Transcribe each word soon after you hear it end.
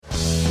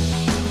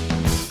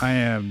I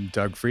am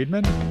Doug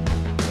Friedman.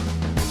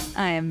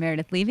 I am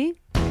Meredith Levy.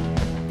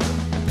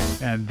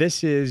 And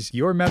this is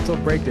Your Mental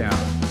Breakdown.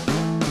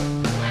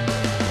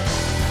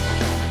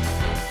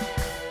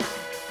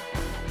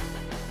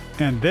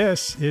 And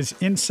this is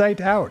Insight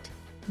Out,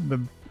 the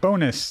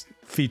bonus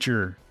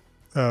feature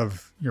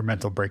of Your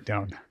Mental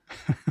Breakdown.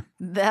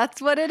 That's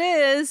what it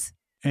is.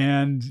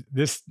 And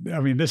this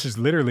is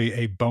literally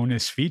a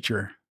bonus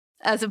feature.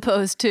 As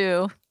opposed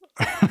to,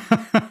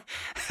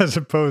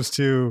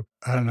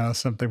 I don't know,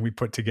 something we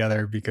put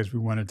together because we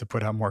wanted to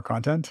put out more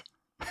content.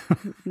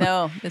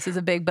 No, this is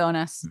a big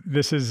bonus.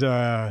 This is,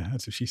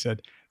 that's what she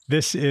said.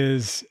 This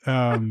is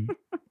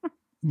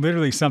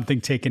literally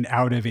something taken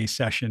out of a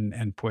session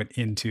and put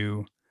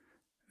into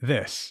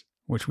this,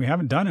 which we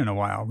haven't done in a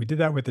while. We did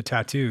that with the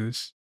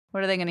tattoos.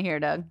 What are they going to hear,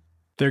 Doug?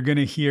 They're going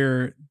to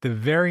hear the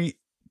very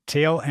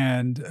tail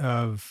end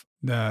of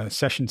the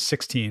session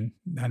 16.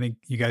 I think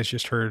you guys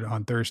just heard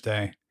on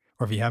Thursday,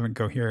 or if you haven't,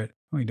 go hear it.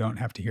 Well, you don't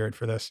have to hear it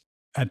for this.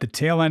 At the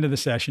tail end of the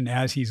session,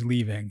 as he's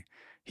leaving,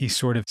 he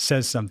sort of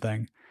says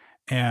something.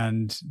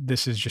 And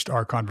this is just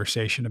our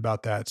conversation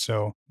about that.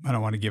 So I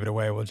don't want to give it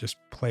away. We'll just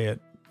play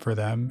it for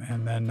them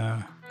and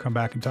then come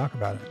back and talk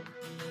about it.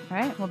 All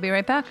right, we'll be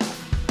right back.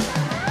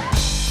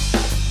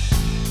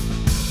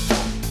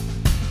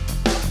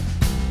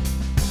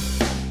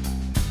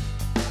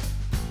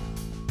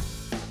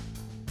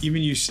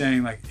 Even you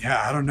saying like,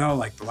 yeah, I don't know,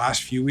 like the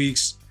last few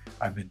weeks,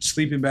 I've been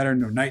sleeping better,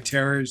 no night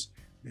terrors,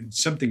 and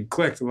something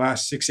clicked the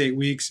last 6-8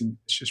 weeks. And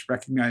it's just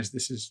recognize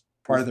this is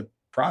part of the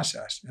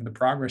process and the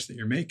progress that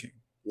you're making.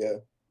 Yeah.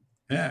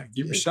 Yeah.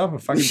 Give yourself a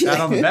fucking pat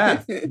on the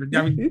back.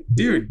 I mean,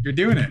 dude, you're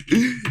doing it.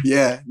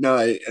 Yeah. No,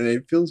 and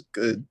it feels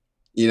good,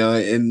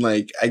 and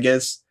like, I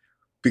guess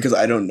because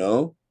I don't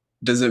know,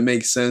 does it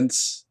make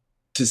sense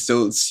to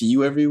still see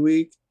you every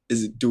week?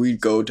 Do we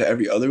go to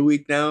every other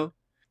week now?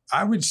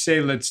 I would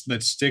say let's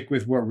stick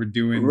with what we're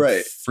doing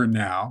for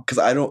now. Because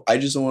I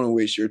just don't want to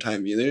waste your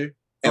time either.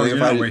 And you're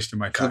not wasting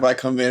my time. If I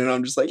come in and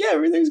I'm just like, yeah,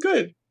 everything's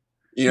good.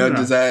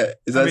 Is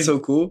that so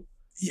cool?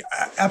 Yeah,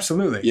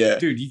 absolutely. Yeah.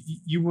 Dude,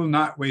 you will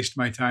not waste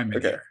my time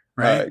in here.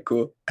 Right? All right,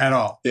 cool. At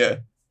all. Yeah.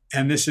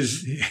 And this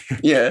is,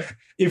 yeah.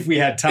 If we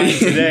had time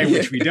today,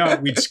 which we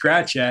don't, we'd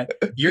scratch at,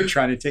 you're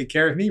trying to take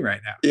care of me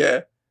right now.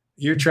 Yeah.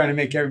 You're trying to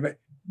make everybody,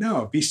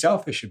 no, be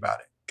selfish about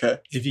it.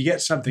 Okay. If you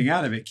get something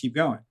out of it, keep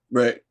going.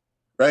 Right.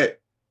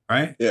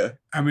 Yeah.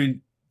 I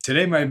mean,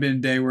 today might have been a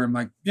day where I'm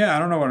like, yeah, I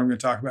don't know what I'm going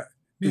to talk about.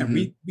 Yeah,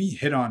 we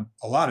hit on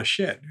a lot of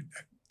shit.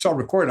 It's all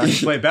recorded. I can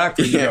play it back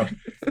for you. Go,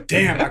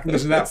 damn, I can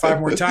listen to that 5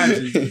 more times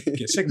and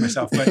get sick of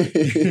myself. But,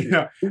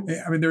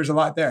 I mean, there's a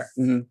lot there.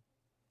 Mm-hmm.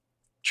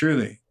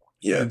 Truly.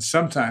 Yeah. And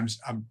sometimes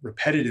I'm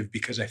repetitive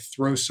because I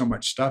throw so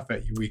much stuff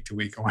at you week to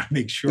week. I want to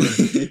make sure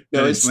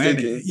no, it's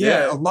sticking.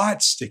 Yeah, a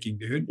lot's sticking,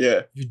 dude.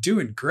 Yeah. You're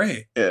doing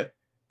great. Yeah.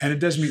 And it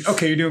doesn't mean,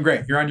 okay, you're doing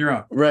great. You're on your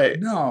own. Right.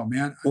 No,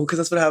 man. Well, because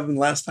that's what happened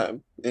last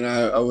time. And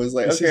I was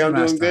like, okay, I'm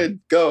doing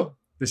good. Go.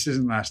 This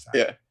isn't last time.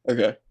 Yeah.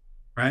 Okay.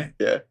 Right?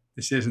 Yeah.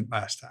 This isn't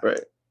last time.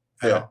 Right.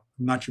 Yeah.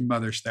 I'm not your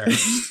mother's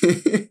therapist.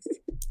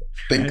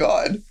 Thank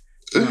God.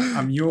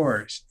 I'm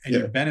yours and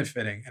you're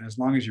benefiting. And as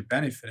long as you're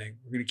benefiting,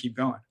 we're going to keep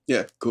going.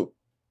 Yeah. Cool.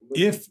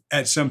 If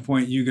at some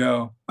point you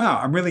go,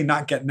 wow, I'm really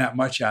not getting that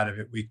much out of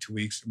it week to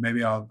week, so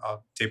maybe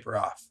I'll taper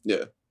off.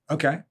 Yeah.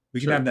 Okay. We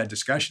can have that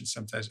discussion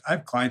sometimes. I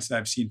have clients that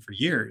I've seen for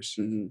years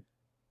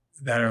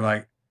that are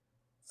like,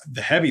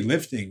 the heavy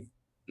lifting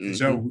is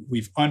so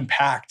we've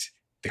unpacked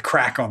the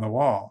crack on the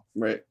wall.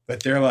 Right.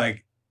 But they're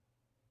like,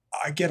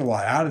 I get a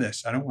lot out of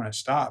this. I don't want to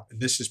stop. And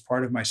this is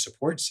part of my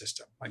support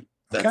system. Like,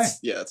 okay.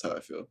 That's how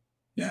I feel.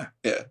 Yeah.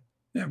 Yeah.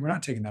 Yeah. We're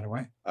not taking that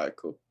away. All right,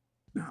 cool.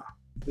 No.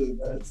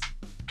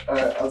 All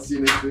right. I'll see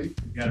you next week.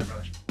 You got it,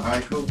 brother. All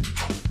right, cool.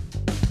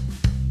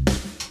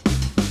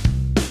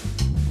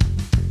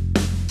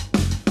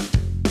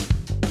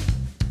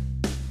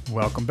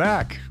 Welcome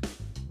back.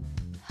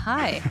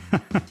 Hi.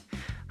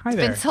 Hi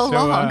there. It's been so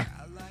long.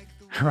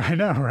 I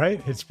know,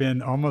 right? It's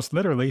been almost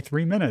literally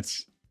 3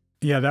 minutes.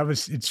 Yeah,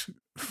 it's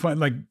fun.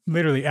 Like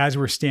literally as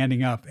we're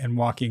standing up and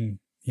walking,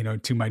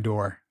 to my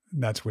door,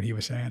 that's what he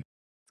was saying.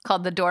 It's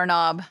called the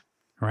doorknob.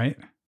 Right?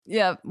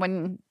 Yeah.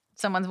 When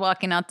someone's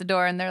walking out the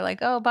door and they're like,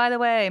 oh, by the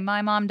way,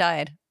 my mom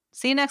died.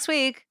 See you next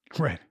week.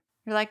 Right.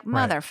 You're like,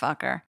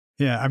 motherfucker. Right.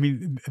 Yeah. I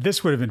mean,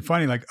 this would have been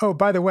funny. Like, oh,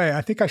 by the way,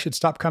 I think I should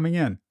stop coming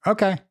in.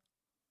 Okay.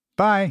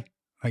 Bye.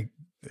 Like,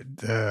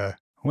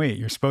 wait,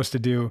 you're supposed to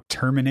do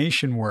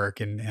termination work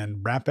and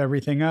wrap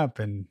everything up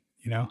and,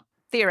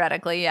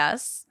 Theoretically,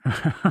 yes.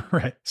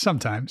 Right.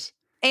 Sometimes.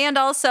 And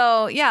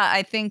also,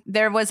 I think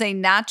there was a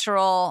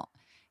natural,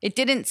 it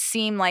didn't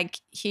seem like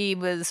he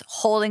was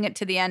holding it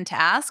to the end to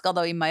ask,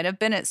 although he might have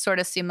been. It sort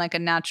of seemed like a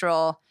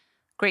natural,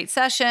 great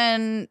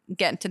session,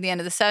 getting to the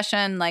end of the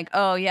session, like,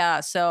 oh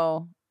yeah,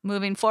 so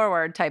moving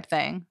forward type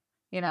thing,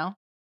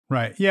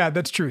 Right. Yeah,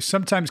 that's true.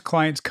 Sometimes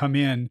clients come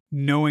in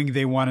knowing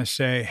they want to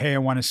say, hey, I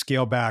want to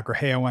scale back, or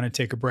hey, I want to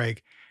take a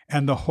break.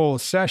 And the whole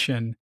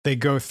session, they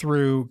go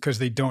through because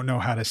they don't know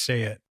how to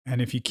say it. And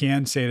if you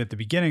can say it at the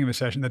beginning of a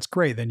session, that's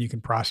great. Then you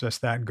can process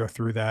that and go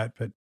through that.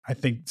 But I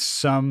think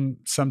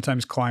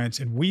sometimes clients,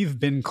 and we've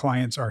been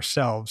clients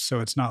ourselves, so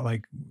it's not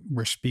like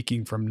we're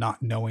speaking from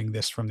not knowing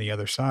this from the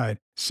other side.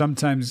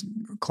 Sometimes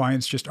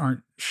clients just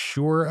aren't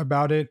sure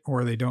about it,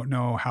 or they don't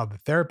know how the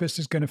therapist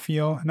is going to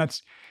feel. And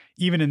that's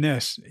even in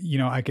this,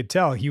 I could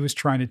tell he was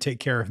trying to take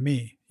care of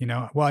me,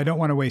 well, I don't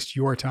want to waste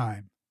your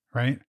time.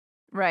 Right.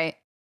 Right.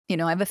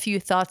 I have a few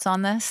thoughts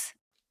on this.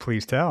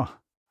 Please tell.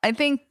 I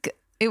think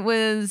it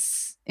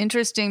was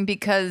interesting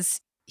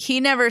because he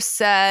never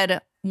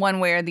said one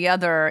way or the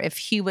other if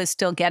he was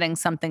still getting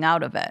something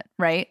out of it,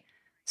 right?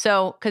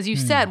 So, because you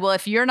said, well,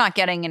 if you're not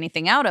getting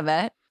anything out of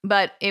it,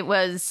 but it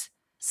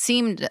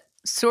seemed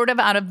sort of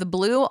out of the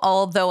blue,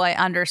 although I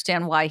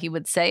understand why he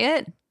would say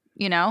it,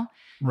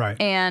 Right.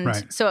 And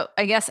right. So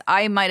I guess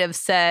I might have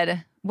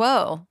said,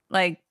 whoa,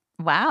 like,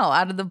 wow,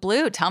 out of the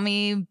blue, tell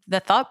me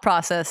the thought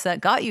process that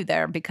got you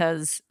there,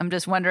 because I'm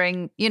just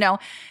wondering,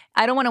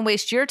 I don't want to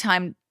waste your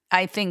time.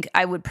 I think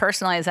I would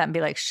personalize that and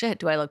be like, shit,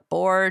 do I look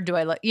bored? Do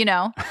I look,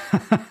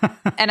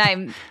 And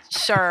I'm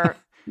sure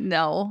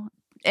no.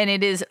 And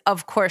it is,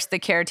 of course, the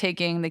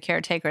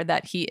caretaker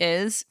that he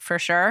is, for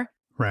sure.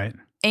 Right.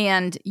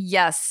 And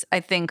yes, I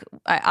think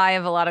I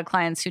have a lot of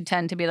clients who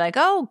tend to be like,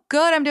 oh,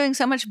 good, I'm doing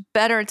so much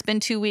better. It's been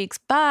 2 weeks.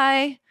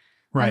 Bye.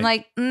 Right. I'm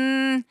like,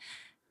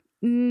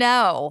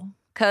 no,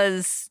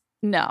 because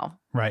no.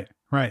 Right.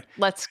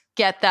 Let's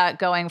get that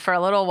going for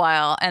a little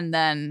while. And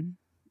then,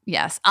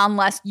 yes,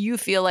 unless you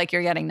feel like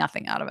you're getting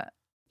nothing out of it.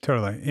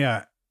 Totally.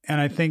 Yeah. And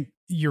I think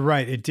you're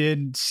right. It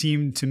did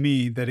seem to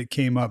me that it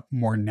came up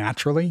more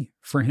naturally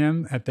for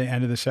him at the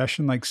end of the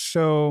session. Like,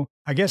 so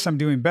I guess I'm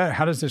doing better.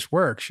 How does this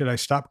work? Should I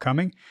stop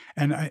coming?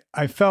 And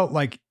I felt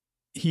like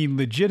he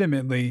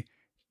legitimately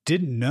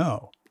didn't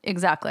know.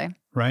 Exactly.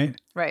 Right.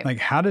 Like,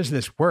 how does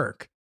this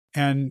work?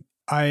 And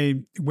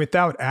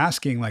without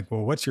asking, like,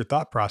 well, what's your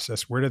thought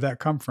process? Where did that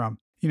come from?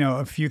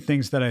 A few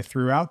things that I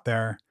threw out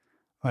there,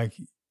 like,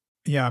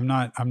 yeah, I'm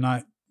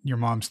not your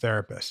mom's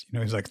therapist.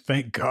 He's like,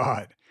 thank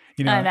God.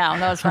 I know.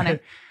 That was funny.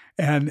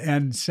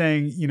 And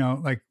saying,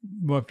 like,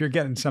 well, if you're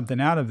getting something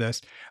out of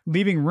this,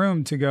 leaving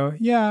room to go,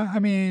 yeah, I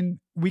mean,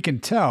 we can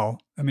tell.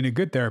 I mean, a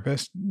good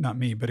therapist, not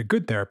me, but a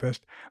good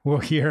therapist will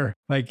hear,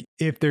 like,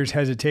 if there's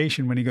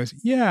hesitation when he goes,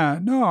 yeah,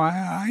 no,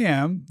 I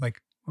am. Like,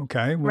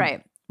 okay. Well,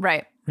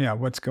 Right. Yeah,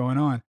 what's going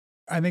on?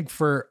 I think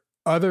for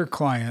other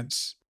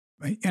clients,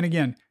 and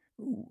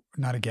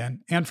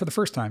for the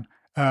first time,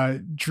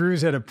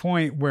 Drew's at a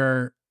point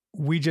where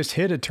we just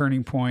hit a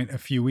turning point a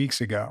few weeks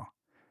ago,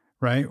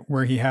 right?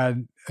 Where he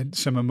had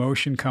some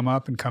emotion come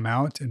up and come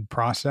out and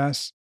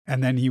process.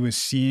 And then he was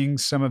seeing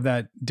some of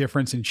that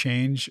difference and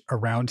change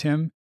around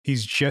him.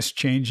 He's just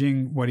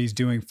changing what he's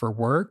doing for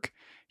work.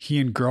 He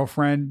and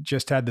girlfriend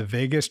just had the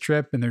Vegas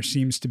trip, and there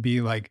seems to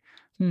be like,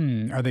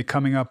 are they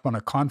coming up on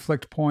a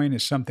conflict point?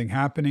 Is something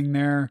happening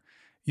there?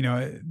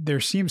 There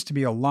seems to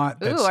be a lot.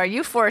 Ooh, are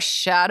you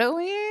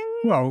foreshadowing?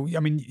 Well,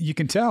 I mean, you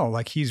can tell,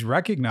 like, he's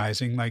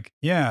recognizing, like,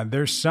 yeah,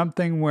 there's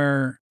something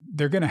where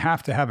they're going to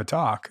have a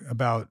talk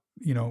about,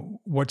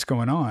 what's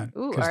going on.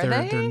 Ooh, because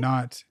they're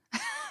not.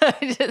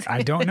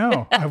 I don't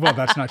know. Well,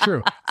 that's not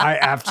true. I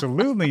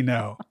absolutely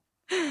know.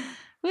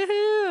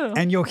 Woohoo.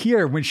 And you'll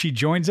hear when she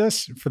joins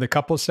us for the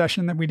couples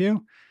session that we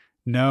do.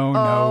 No.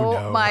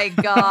 Oh my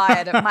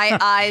God. My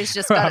eyes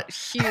just got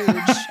huge.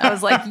 I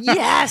was like,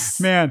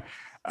 yes. Man,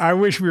 I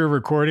wish we were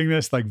recording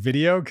this like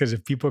video, because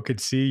if people could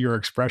see your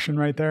expression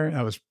right there,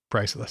 that was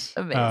priceless.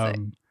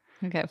 Amazing.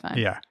 Okay, fine.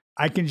 Yeah.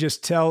 I can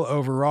just tell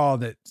overall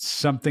that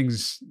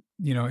something's,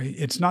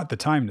 it's not the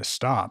time to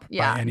stop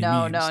by any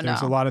means.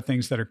 There's a lot of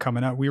things that are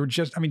coming up. We were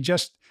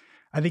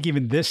I think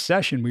even this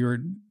session, we were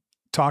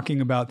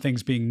talking about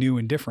things being new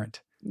and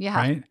different. Yeah.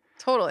 Right?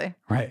 Totally.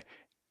 Right.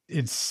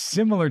 It's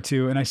similar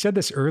to, and I said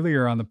this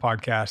earlier on the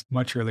podcast,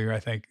 much earlier, I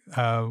think,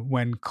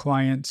 when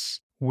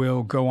clients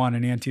will go on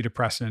an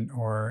antidepressant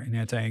or an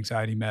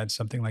anti-anxiety med,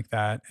 something like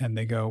that, and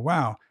they go,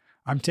 wow,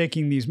 I'm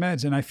taking these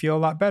meds and I feel a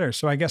lot better.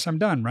 So I guess I'm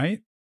done,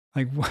 right?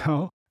 Like,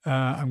 well,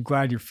 I'm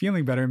glad you're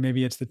feeling better.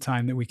 Maybe it's the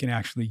time that we can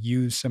actually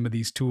use some of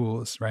these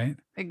tools, right?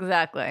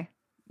 Exactly.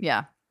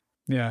 Yeah.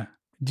 Yeah.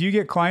 Do you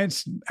get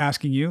clients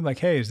asking you, like,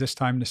 hey, is this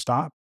time to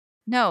stop?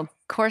 No, of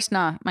course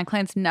not. My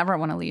clients never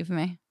want to leave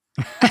me.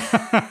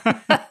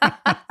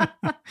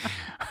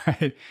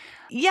 Right.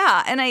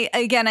 Yeah. And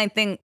I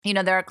think,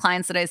 there are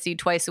clients that I see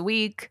twice a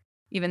week,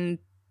 even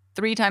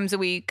 3 times a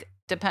week,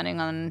 depending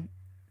on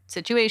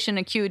situation,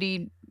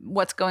 acuity,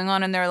 what's going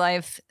on in their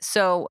life.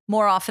 So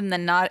more often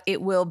than not,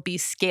 it will be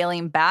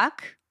scaling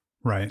back.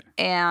 Right.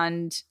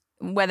 And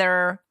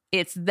whether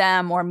it's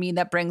them or me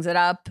that brings it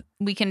up,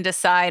 we can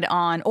decide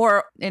on,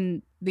 or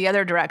in the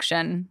other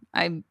direction,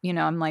 I'm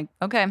like,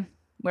 okay,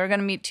 we're going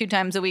to meet 2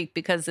 times a week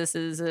because this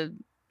is a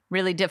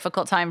really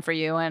difficult time for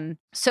you. And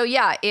so,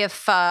 yeah,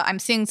 if I'm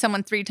seeing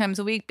someone 3 times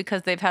a week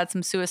because they've had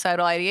some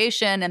suicidal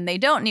ideation and they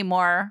don't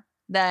anymore,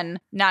 then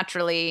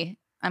naturally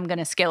I'm going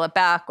to scale it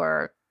back,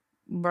 or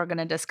we're going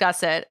to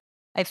discuss it.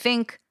 I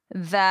think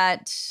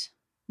that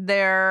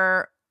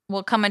there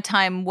will come a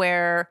time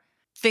where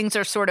things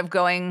are sort of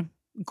going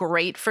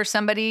great for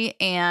somebody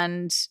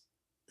and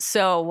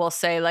So we'll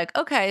say like,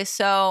 okay,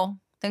 so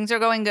things are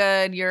going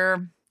good.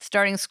 You're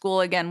starting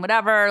school again,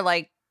 whatever.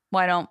 Like,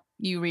 why don't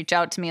you reach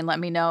out to me and let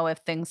me know if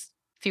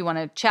you want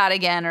to chat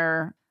again?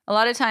 Or a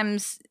lot of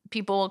times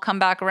people will come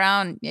back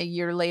around a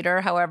year later,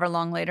 however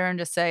long later, and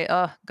just say,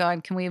 oh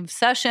God, can we have a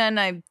session?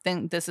 I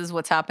think this is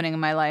what's happening in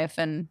my life.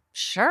 And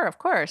sure, of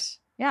course.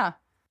 Yeah.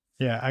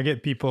 Yeah. I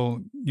get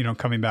people,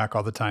 coming back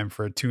all the time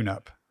for a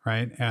tune-up,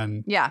 right?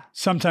 And Yeah.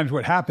 sometimes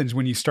what happens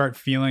when you start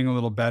feeling a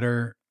little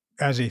better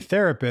as a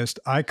therapist,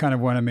 I kind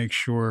of want to make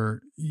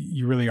sure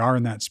you really are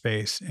in that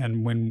space.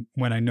 And when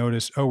I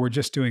notice, oh, we're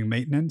just doing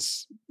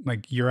maintenance,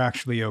 like you're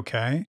actually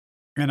okay.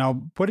 And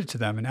I'll put it to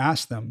them and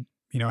ask them,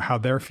 how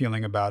they're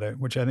feeling about it,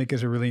 which I think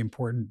is a really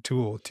important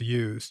tool to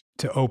use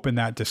to open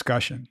that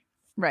discussion.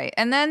 Right.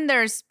 And then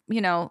there's,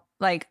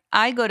 like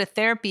I go to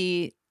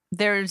therapy,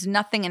 there's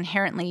nothing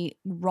inherently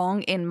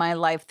wrong in my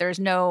life. There's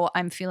no,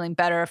 I'm feeling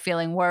better,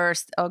 feeling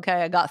worse.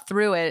 Okay, I got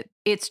through it.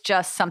 It's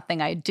just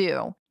something I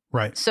do.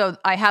 Right. So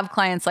I have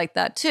clients like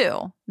that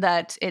too,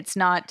 that it's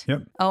not,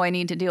 oh, I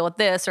need to deal with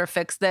this or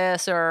fix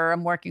this or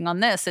I'm working on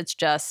this. It's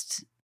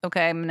just,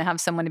 okay, I'm going to have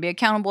someone to be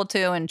accountable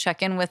to and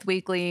check in with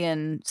weekly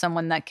and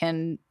someone that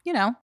can,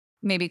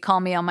 maybe call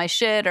me on my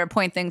shit or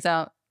point things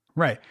out.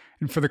 Right.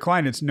 And for the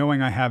client, it's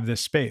knowing I have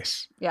this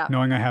space,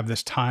 knowing I have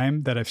this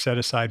time that I've set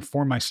aside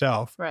for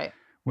myself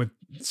with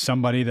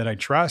somebody that I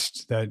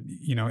trust that,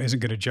 isn't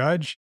going to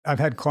judge. I've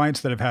had clients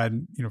that I've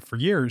had, for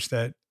years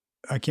that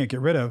I can't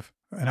get rid of.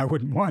 And I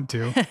wouldn't want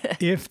to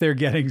if they're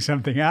getting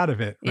something out of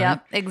it. Right? Yeah,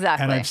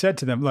 exactly. And I've said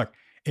to them, look,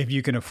 if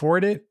you can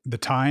afford it, the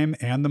time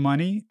and the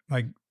money,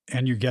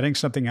 and you're getting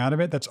something out of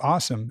it, that's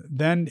awesome.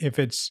 Then if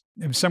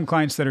some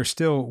clients that are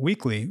still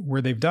weekly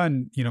where they've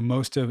done,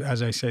 most of,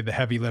 as I say, the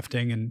heavy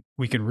lifting and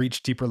we can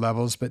reach deeper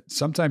levels, but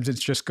sometimes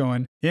it's just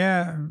going,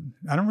 yeah,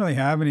 I don't really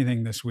have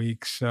anything this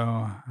week. So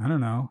I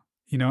don't know,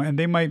 and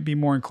they might be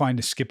more inclined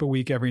to skip a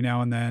week every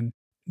now and then.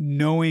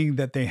 Knowing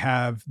that they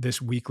have this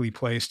weekly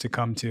place to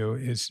come to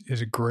is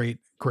a great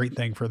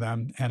thing for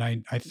them. And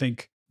I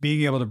think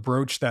being able to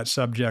broach that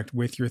subject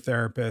with your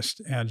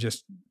therapist and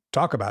just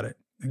talk about it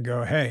and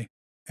go, hey,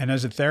 and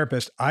as a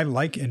therapist, I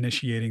like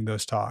initiating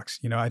those talks.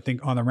 I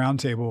think on the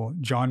roundtable,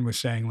 John was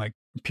saying like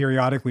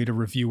periodically to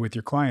review with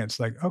your clients,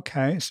 like,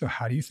 okay, so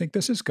how do you think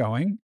this is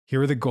going?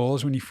 Here are the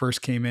goals when you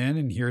first came in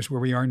and here's where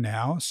we are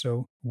now.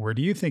 So where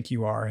do you think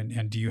you are?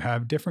 And do you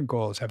have different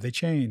goals? Have they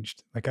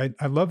changed? Like,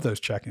 I love those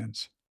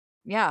check-ins.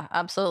 Yeah,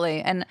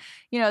 absolutely. And,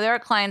 there are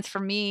clients for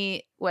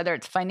me, whether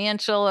it's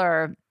financial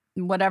or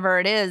whatever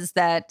it is,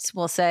 that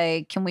will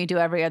say, can we do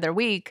every other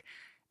week?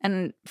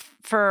 And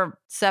for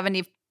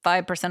 75%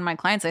 of my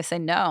clients, I say,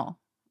 no,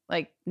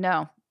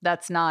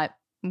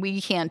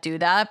 we can't do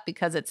that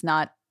because it's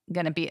not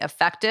going to be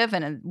effective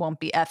and it won't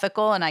be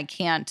ethical and I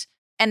can't.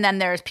 And then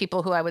there's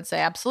people who I would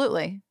say,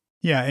 absolutely.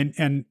 Yeah.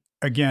 And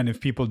again, if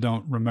people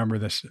don't remember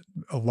this,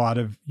 a lot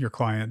of your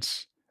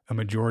clients, a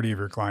majority of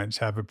your clients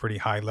have a pretty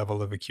high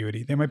level of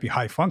acuity. They might be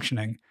high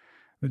functioning,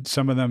 but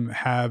some of them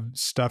have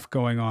stuff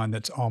going on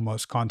that's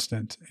almost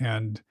constant.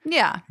 And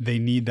they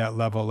need that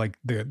level, like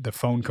the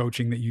phone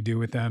coaching that you do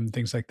with them,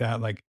 things like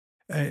that. Like,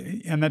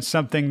 and that's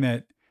something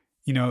that,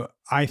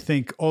 I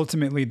think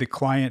ultimately the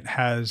client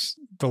has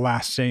the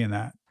last say in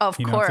that. Of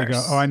course. If they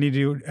go, oh, I need to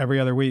do it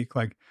every other week.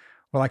 Like,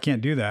 well, I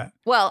can't do that.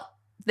 Well,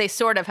 they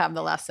sort of have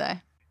the last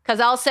say because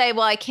I'll say,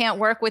 well, I can't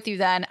work with you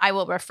then. I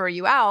will refer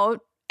you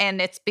out. And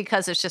it's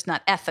because it's just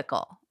not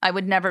ethical. I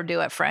would never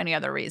do it for any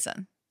other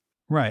reason.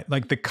 Right.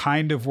 Like the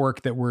kind of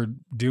work that we're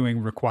doing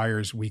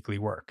requires weekly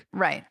work.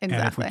 Right. Exactly.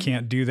 And if we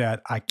can't do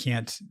that, I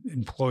can't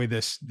employ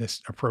this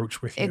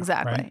approach with you.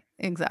 Exactly. Right?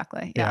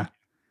 Exactly. Yeah.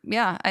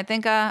 Yeah. I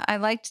think I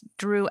liked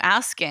Drew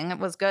asking. It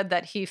was good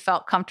that he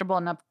felt comfortable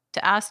enough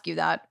to ask you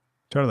that.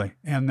 Totally.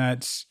 And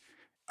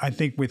I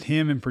think with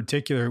him in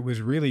particular, it was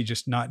really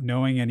just not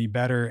knowing any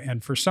better.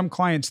 And for some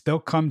clients, they'll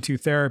come to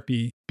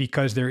therapy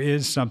because there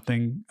is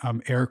something,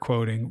 air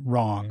quoting,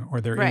 wrong,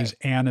 or there is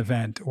an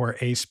event or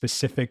a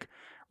specific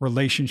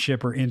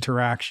relationship or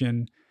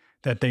interaction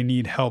that they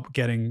need help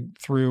getting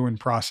through and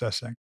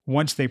processing.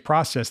 Once they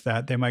process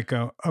that, they might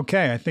go,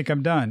 okay, I think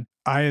I'm done.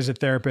 I, as a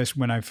therapist,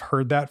 when I've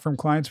heard that from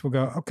clients, will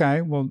go,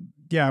 okay, well,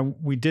 yeah,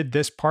 we did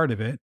this part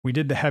of it. We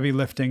did the heavy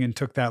lifting and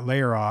took that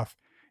layer off.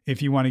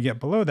 If you want to get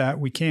below that,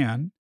 we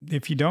can.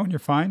 If you don't, you're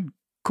fine.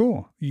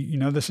 Cool.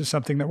 This is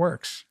something that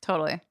works.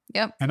 Totally.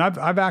 Yep. And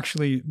I've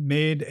actually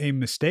made a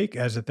mistake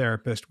as a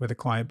therapist with a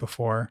client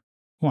before,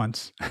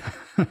 once,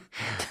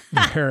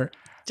 where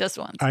just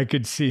once I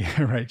could see,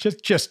 right,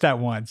 just that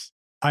once,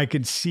 I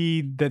could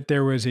see that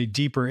there was a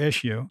deeper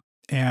issue.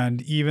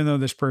 And even though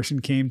this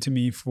person came to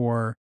me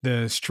for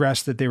the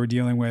stress that they were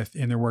dealing with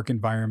in their work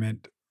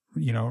environment,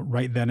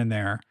 right then and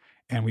there,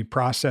 and we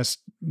processed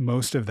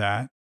most of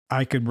that,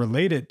 I could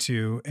relate it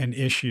to an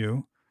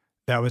issue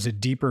that was a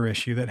deeper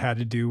issue that had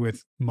to do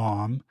with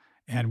mom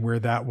and where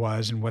that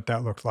was and what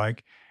that looked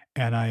like.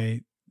 And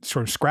I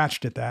sort of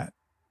scratched at that.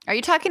 Are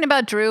you talking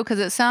about Drew? Because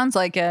it sounds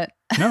like it.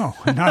 No,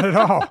 not at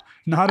all.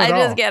 Not at all.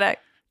 I just get it.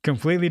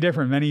 completely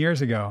different many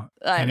years ago.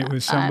 And it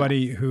was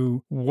somebody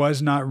who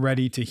was not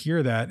ready to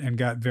hear that and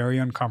got very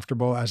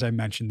uncomfortable as I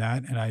mentioned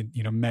that. And I,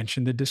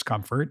 mentioned the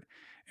discomfort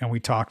and we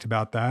talked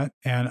about that.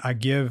 And I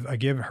give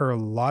her a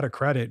lot of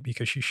credit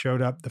because she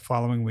showed up the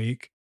following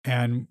week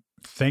and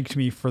thanked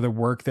me for the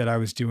work that I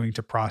was doing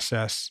to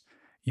process,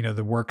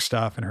 the work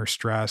stuff and her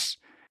stress.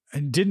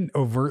 And didn't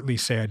overtly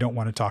say, I don't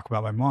want to talk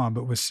about my mom,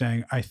 but was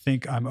saying, I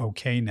think I'm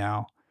okay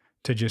now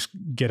to just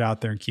get out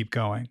there and keep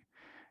going.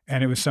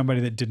 And it was somebody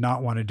that did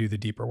not want to do the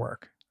deeper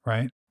work,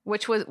 right?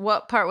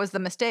 What part was the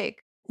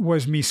mistake?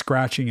 Was me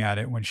scratching at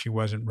it when she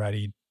wasn't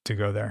ready to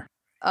go there.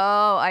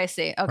 Oh, I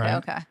see. Okay. Right?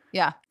 Okay.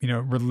 Yeah.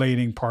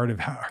 Relating part of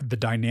how the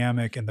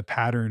dynamic and the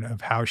pattern of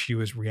how she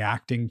was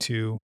reacting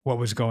to what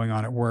was going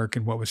on at work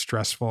and what was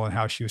stressful and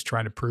how she was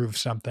trying to prove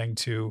something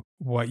to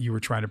what you were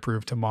trying to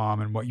prove to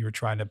mom and what you were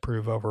trying to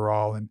prove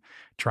overall and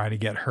trying to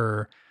get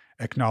her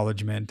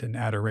acknowledgement and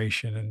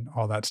adoration and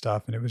all that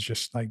stuff. And it was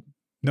just like,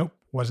 nope,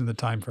 wasn't the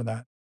time for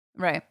that.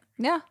 Right.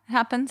 Yeah. It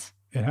happens.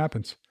 It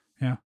happens.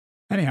 Yeah.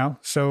 Anyhow,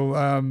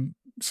 so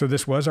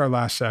this was our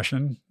last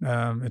session.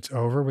 It's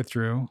over with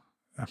Drew.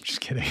 I'm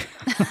just kidding.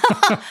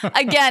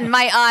 Again,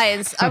 my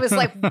eyes. I was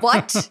like,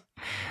 what?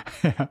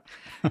 Yeah.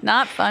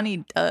 Not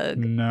funny, Doug.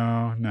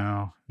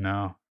 No.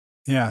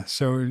 Yeah.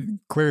 So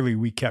clearly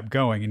we kept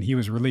going and he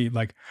was relieved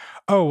like,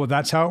 oh, well,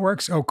 that's how it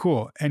works. Oh,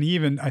 cool. And he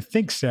even, I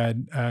think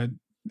said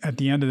at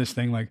the end of this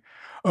thing, like,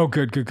 oh,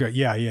 good.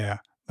 Yeah.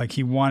 Like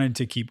he wanted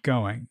to keep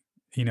going.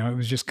 It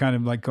was just kind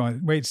of like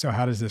going, wait, so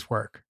how does this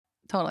work?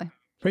 Totally.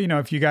 But,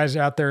 if you guys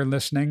out there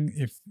listening,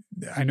 if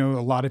I know a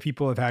lot of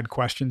people have had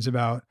questions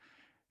about,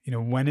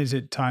 when is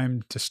it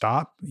time to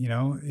stop?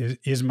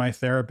 Is my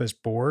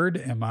therapist bored?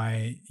 Am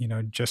I,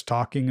 just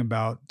talking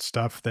about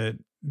stuff that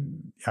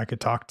I could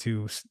talk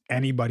to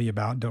anybody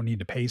about, don't need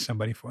to pay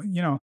somebody for?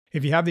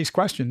 If you have these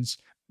questions,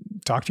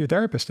 talk to your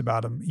therapist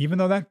about them, even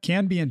though that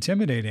can be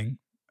intimidating.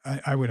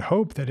 I would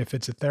hope that if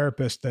it's a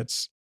therapist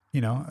that's,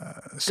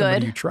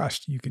 somebody you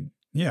trust, you can,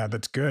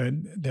 that's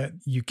good, that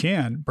you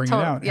can bring it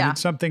out. Yeah. And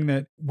it's something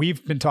that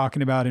we've been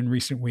talking about in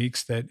recent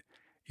weeks that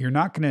you're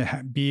not going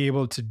to be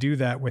able to do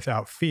that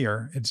without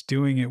fear. It's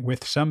doing it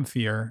with some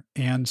fear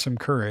and some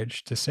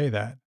courage to say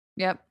that.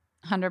 Yep.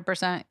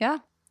 100%. Yeah,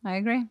 I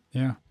agree.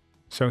 Yeah.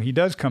 So he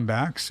does come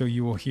back. So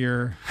you will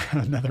hear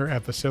another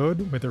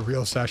episode with a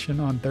real session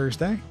on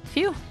Thursday.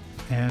 Phew.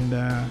 And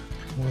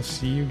we'll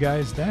see you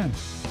guys then.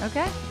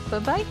 Okay.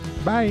 Bye-bye.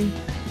 Bye.